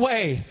God's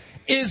way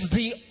is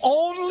the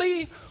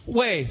only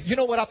way. You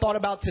know what I thought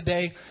about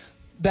today?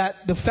 That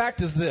the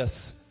fact is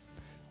this.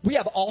 We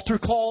have altar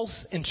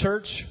calls in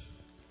church.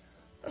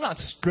 They're not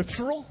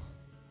scriptural.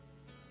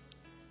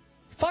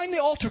 Find the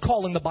altar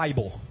call in the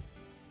Bible.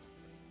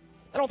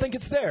 I don't think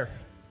it's there.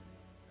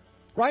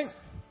 Right?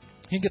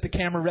 You can get the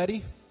camera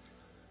ready.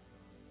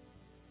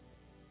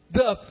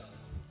 The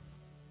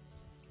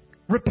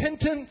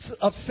repentance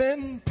of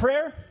sin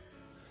prayer,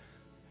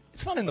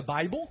 it's not in the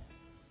Bible.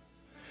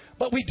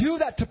 But we do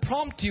that to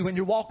prompt you in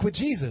your walk with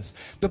Jesus.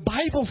 The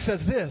Bible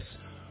says this,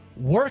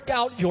 work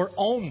out your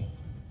own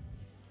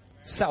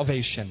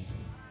salvation.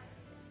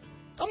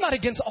 I'm not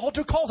against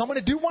altar calls. I'm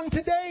going to do one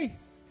today.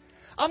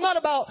 I'm not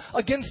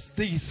against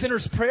the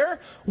sinner's prayer.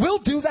 We'll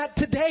do that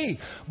today.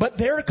 But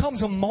there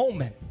comes a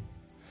moment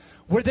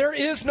where there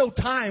is no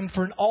time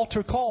for an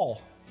altar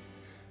call.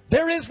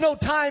 There is no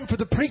time for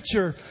the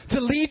preacher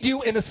to lead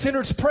you in a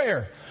sinner's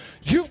prayer.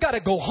 You've got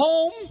to go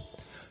home,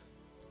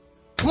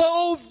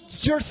 clothe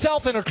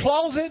yourself in a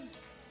closet,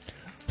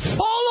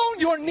 fall on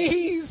your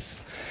knees,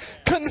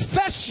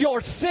 confess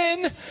your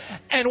sin,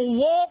 and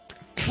walk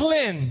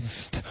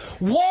cleansed.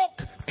 Walk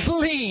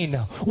clean.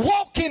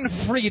 Walk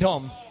in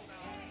freedom.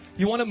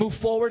 You want to move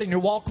forward in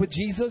your walk with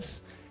Jesus?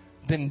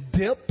 Then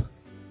dip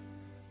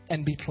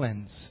and be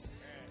cleansed.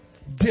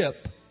 Dip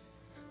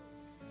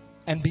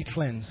and be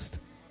cleansed.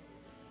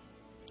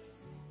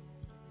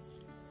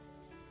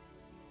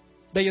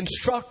 They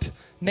instruct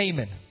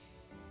Naaman.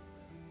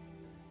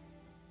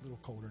 A little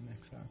colder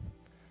next time.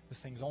 This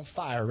thing's on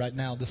fire right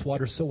now. This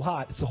water's so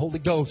hot. It's the Holy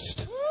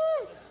Ghost.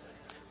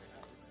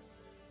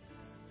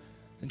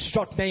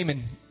 Instruct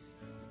Naaman.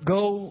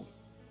 Go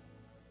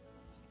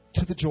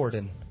to the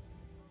Jordan.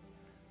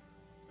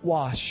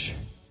 Wash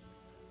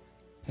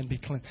and be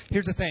clean.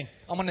 Here's the thing.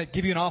 I'm going to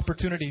give you an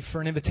opportunity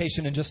for an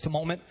invitation in just a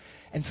moment.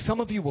 And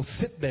some of you will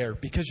sit there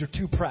because you're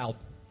too proud.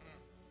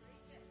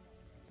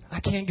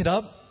 I can't get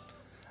up.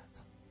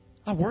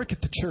 I work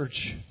at the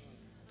church.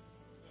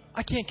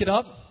 I can't get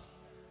up.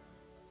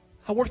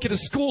 I work at a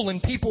school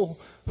and people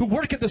who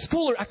work at the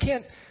school, I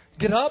can't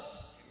get up.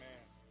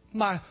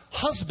 My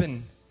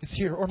husband is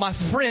here, or my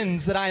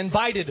friends that I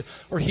invited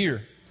are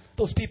here.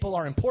 Those people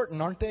are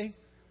important, aren't they?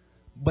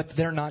 But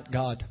they're not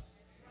God.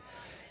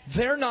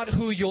 They're not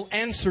who you'll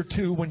answer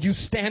to when you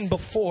stand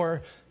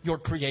before your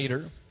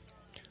Creator.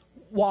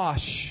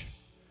 Wash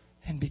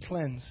and be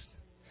cleansed.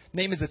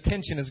 Naaman's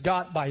attention is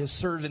got by his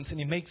servants, and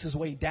he makes his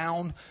way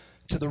down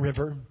to the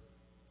river.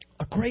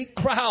 A great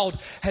crowd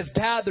has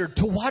gathered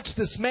to watch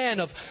this man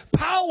of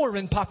power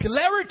and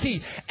popularity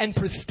and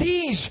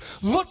prestige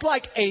look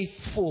like a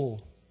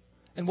fool.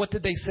 And what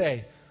did they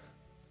say?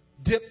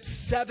 Dip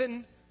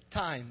 7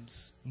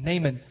 times.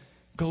 Naaman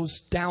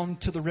goes down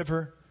to the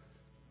river.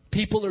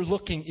 People are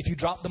looking. If you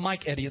drop the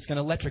mic, Eddie, it's going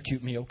to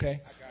electrocute me, okay? I got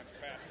you,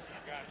 Pastor.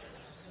 I got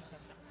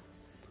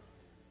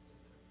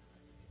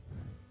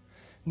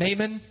you.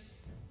 Naaman,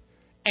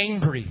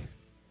 angry,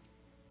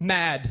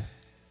 mad,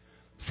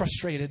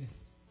 frustrated,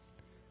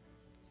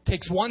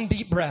 takes one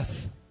deep breath.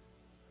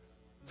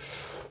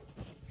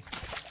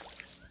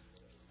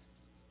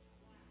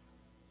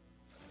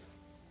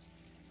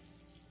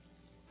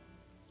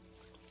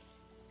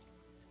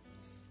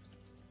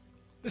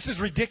 This is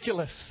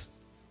ridiculous.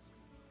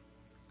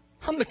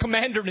 I'm the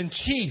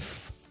commander-in-chief.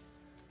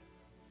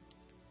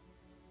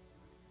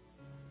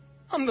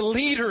 I'm the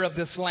leader of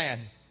this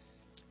land.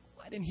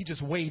 Why didn't he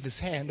just wave his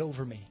hand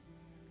over me?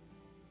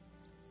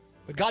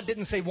 But God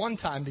didn't say one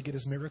time to get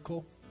his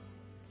miracle.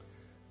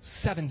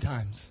 7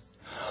 times.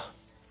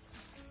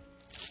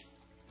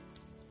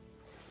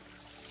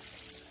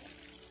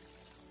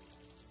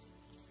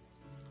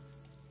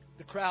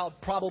 The crowd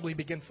probably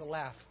begins to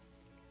laugh.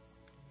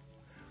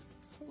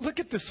 Look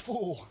at this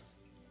fool.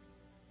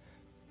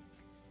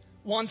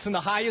 Once in the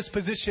highest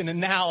position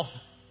and now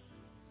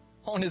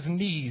on his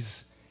knees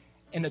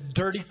in a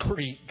dirty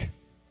creek.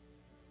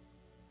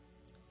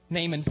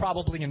 Naaman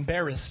probably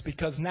embarrassed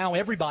because now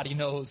everybody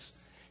knows.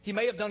 He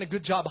may have done a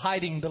good job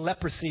hiding the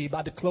leprosy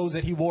by the clothes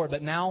that he wore,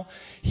 but now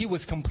he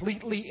was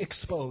completely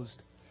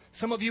exposed.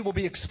 Some of you will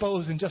be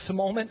exposed in just a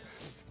moment,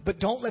 but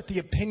don't let the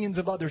opinions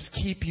of others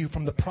keep you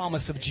from the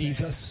promise of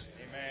Jesus.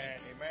 Amen.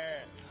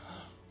 Amen.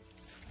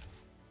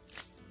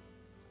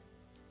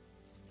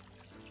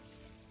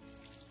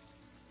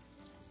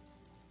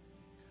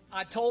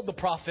 I told the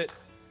prophet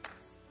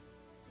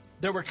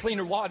there were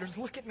cleaner waters.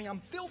 Look at me,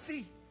 I'm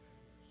filthy.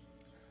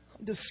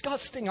 I'm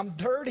disgusting, I'm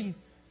dirty.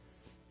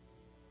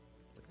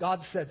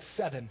 God said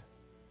 7.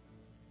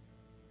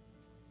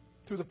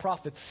 Through the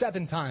prophet,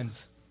 7 times,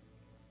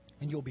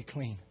 and you'll be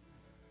clean.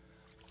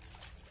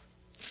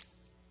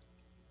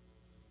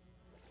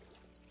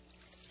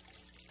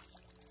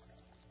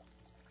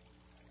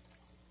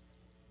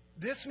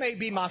 This may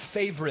be my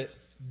favorite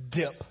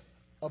dip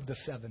of the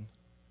 7.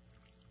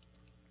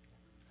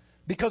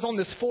 Because on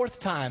this 4th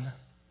time,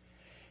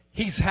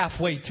 he's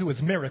halfway to his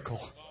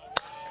miracle.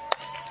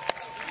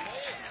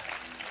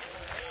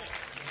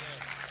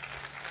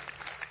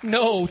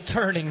 No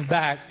turning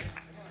back.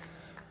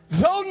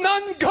 Though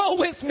none go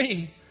with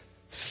me,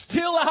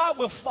 still I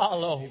will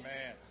follow.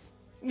 Amen.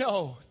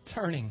 No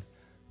turning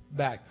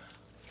back.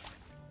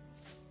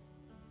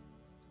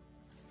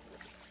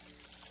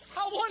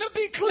 I want to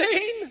be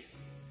clean.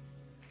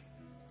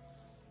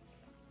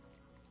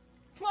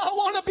 I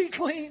want to be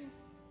clean.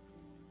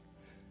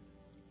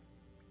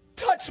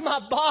 Touch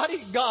my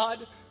body, God.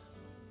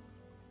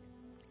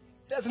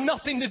 It has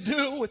nothing to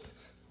do with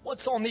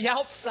what's on the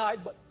outside,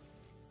 but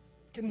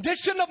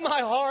condition of my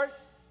heart.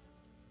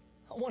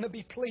 I want to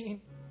be clean.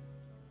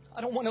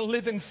 I don't want to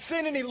live in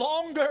sin any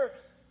longer.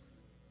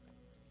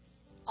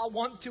 I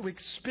want to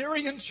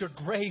experience your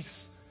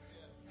grace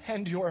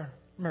and your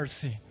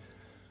mercy.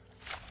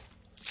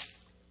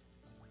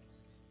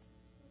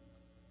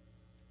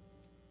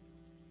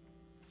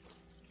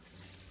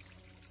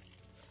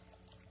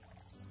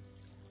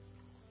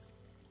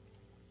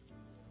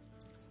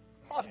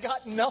 I've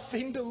got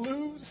nothing to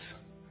lose.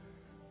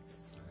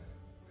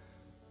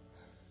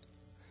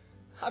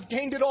 I've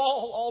gained it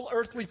all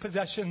earthly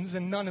possessions,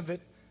 and none of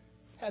it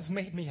has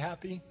made me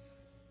happy.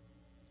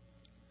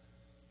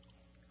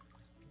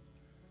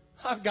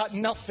 I've got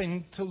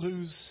nothing to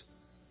lose,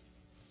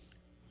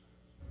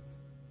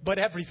 but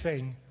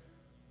everything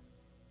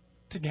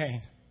to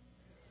gain.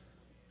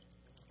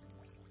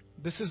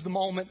 This is the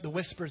moment the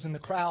whispers in the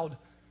crowd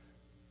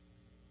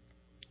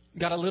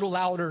got a little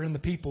louder and the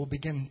people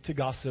begin to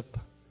gossip.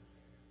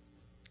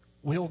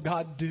 Will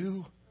God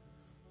do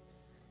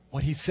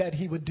what He said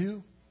He would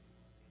do?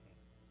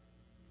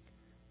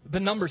 The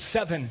number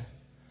 7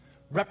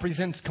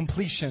 represents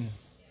completion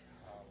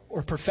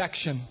or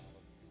perfection.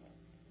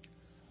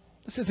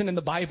 This isn't in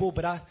the Bible,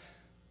 but I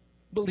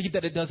believe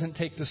that it doesn't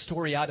take the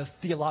story out of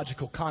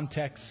theological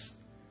context.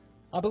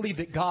 I believe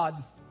that God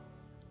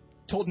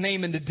told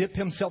Naaman to dip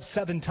himself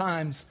 7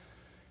 times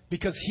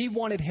because He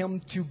wanted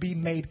him to be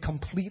made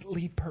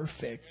completely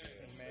perfect.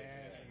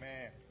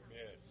 Amen.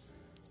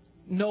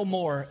 No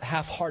more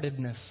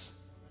half-heartedness.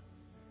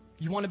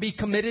 You want to be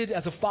committed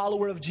as a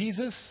follower of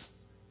Jesus?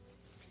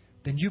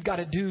 then you've got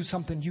to do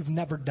something you've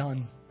never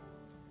done.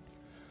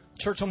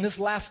 Church, on this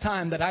last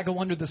time that I go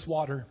under this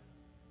water,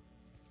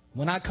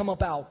 when I come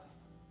up out,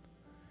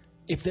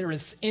 if there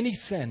is any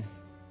sin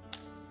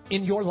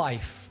in your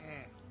life,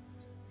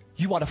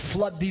 you want to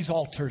flood these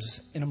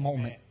altars in a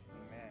moment.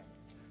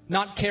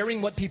 Not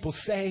caring what people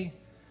say,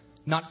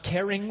 not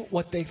caring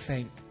what they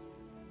think.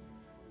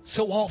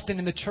 So often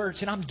in the church,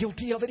 and I'm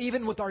guilty of it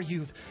even with our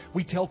youth,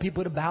 we tell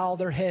people to bow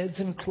their heads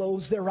and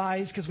close their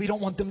eyes because we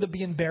don't want them to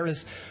be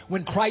embarrassed.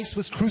 When Christ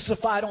was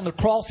crucified on the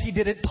cross, He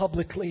did it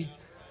publicly.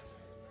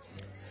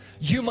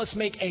 You must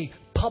make a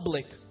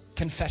public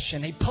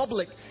confession, a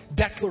public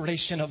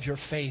declaration of your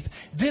faith.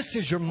 This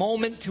is your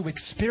moment to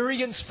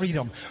experience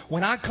freedom.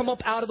 When I come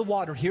up out of the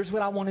water, here's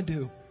what I want to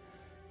do.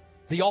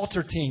 The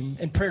altar team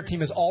and prayer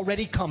team is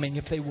already coming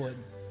if they would.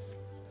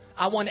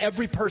 I want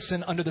every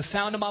person under the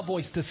sound of my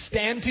voice to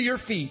stand to your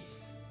feet.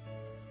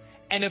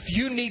 And if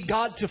you need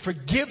God to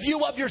forgive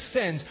you of your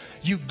sins,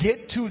 you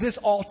get to this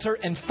altar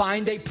and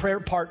find a prayer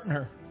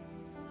partner.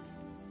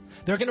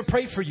 They're going to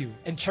pray for you.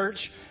 In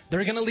church,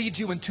 they're going to lead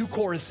you in 2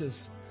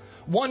 choruses.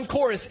 One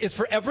chorus is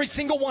for every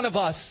single one of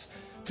us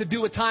to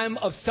do a time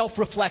of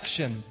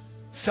self-reflection,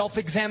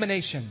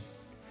 self-examination.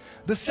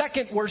 The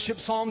second worship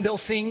song they'll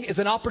sing is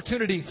an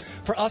opportunity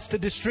for us to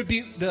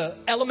distribute the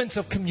elements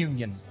of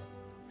communion.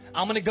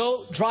 I'm going to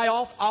go dry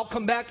off. I'll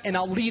come back and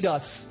I'll lead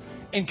us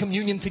in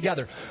communion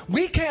together.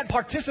 We can't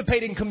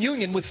participate in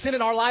communion with sin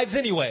in our lives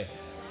anyway.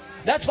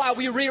 That's why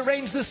we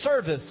rearranged this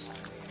service.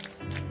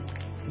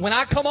 When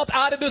I come up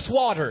out of this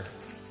water,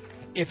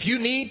 if you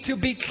need to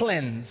be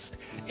cleansed,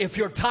 if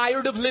you're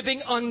tired of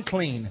living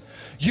unclean,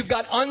 you've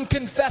got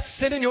unconfessed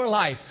sin in your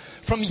life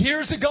from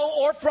years ago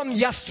or from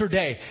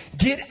yesterday,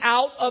 get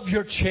out of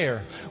your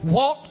chair.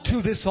 Walk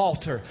to this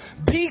altar.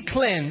 Be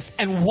cleansed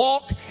and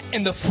walk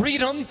in the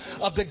freedom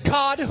of the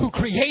God who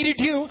created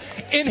you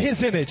in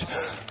His image.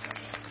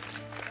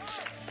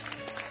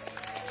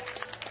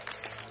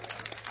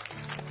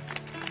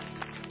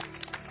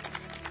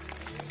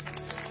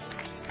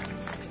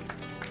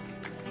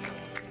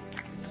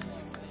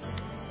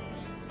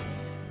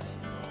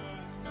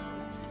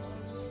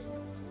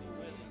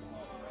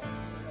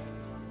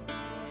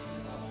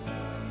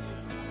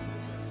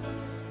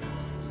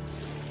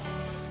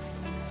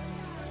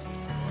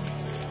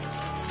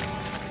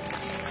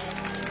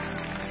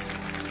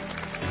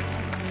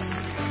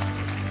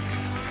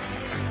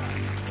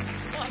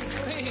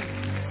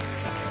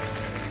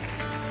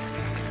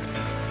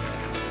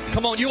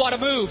 Come on, you ought to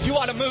move. You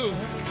ought to move.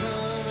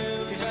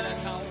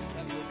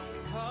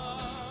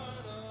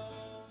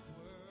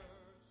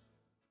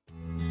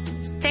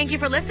 Thank you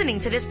for listening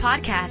to this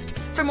podcast.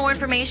 For more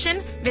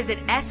information, visit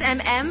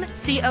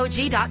smmcog.com.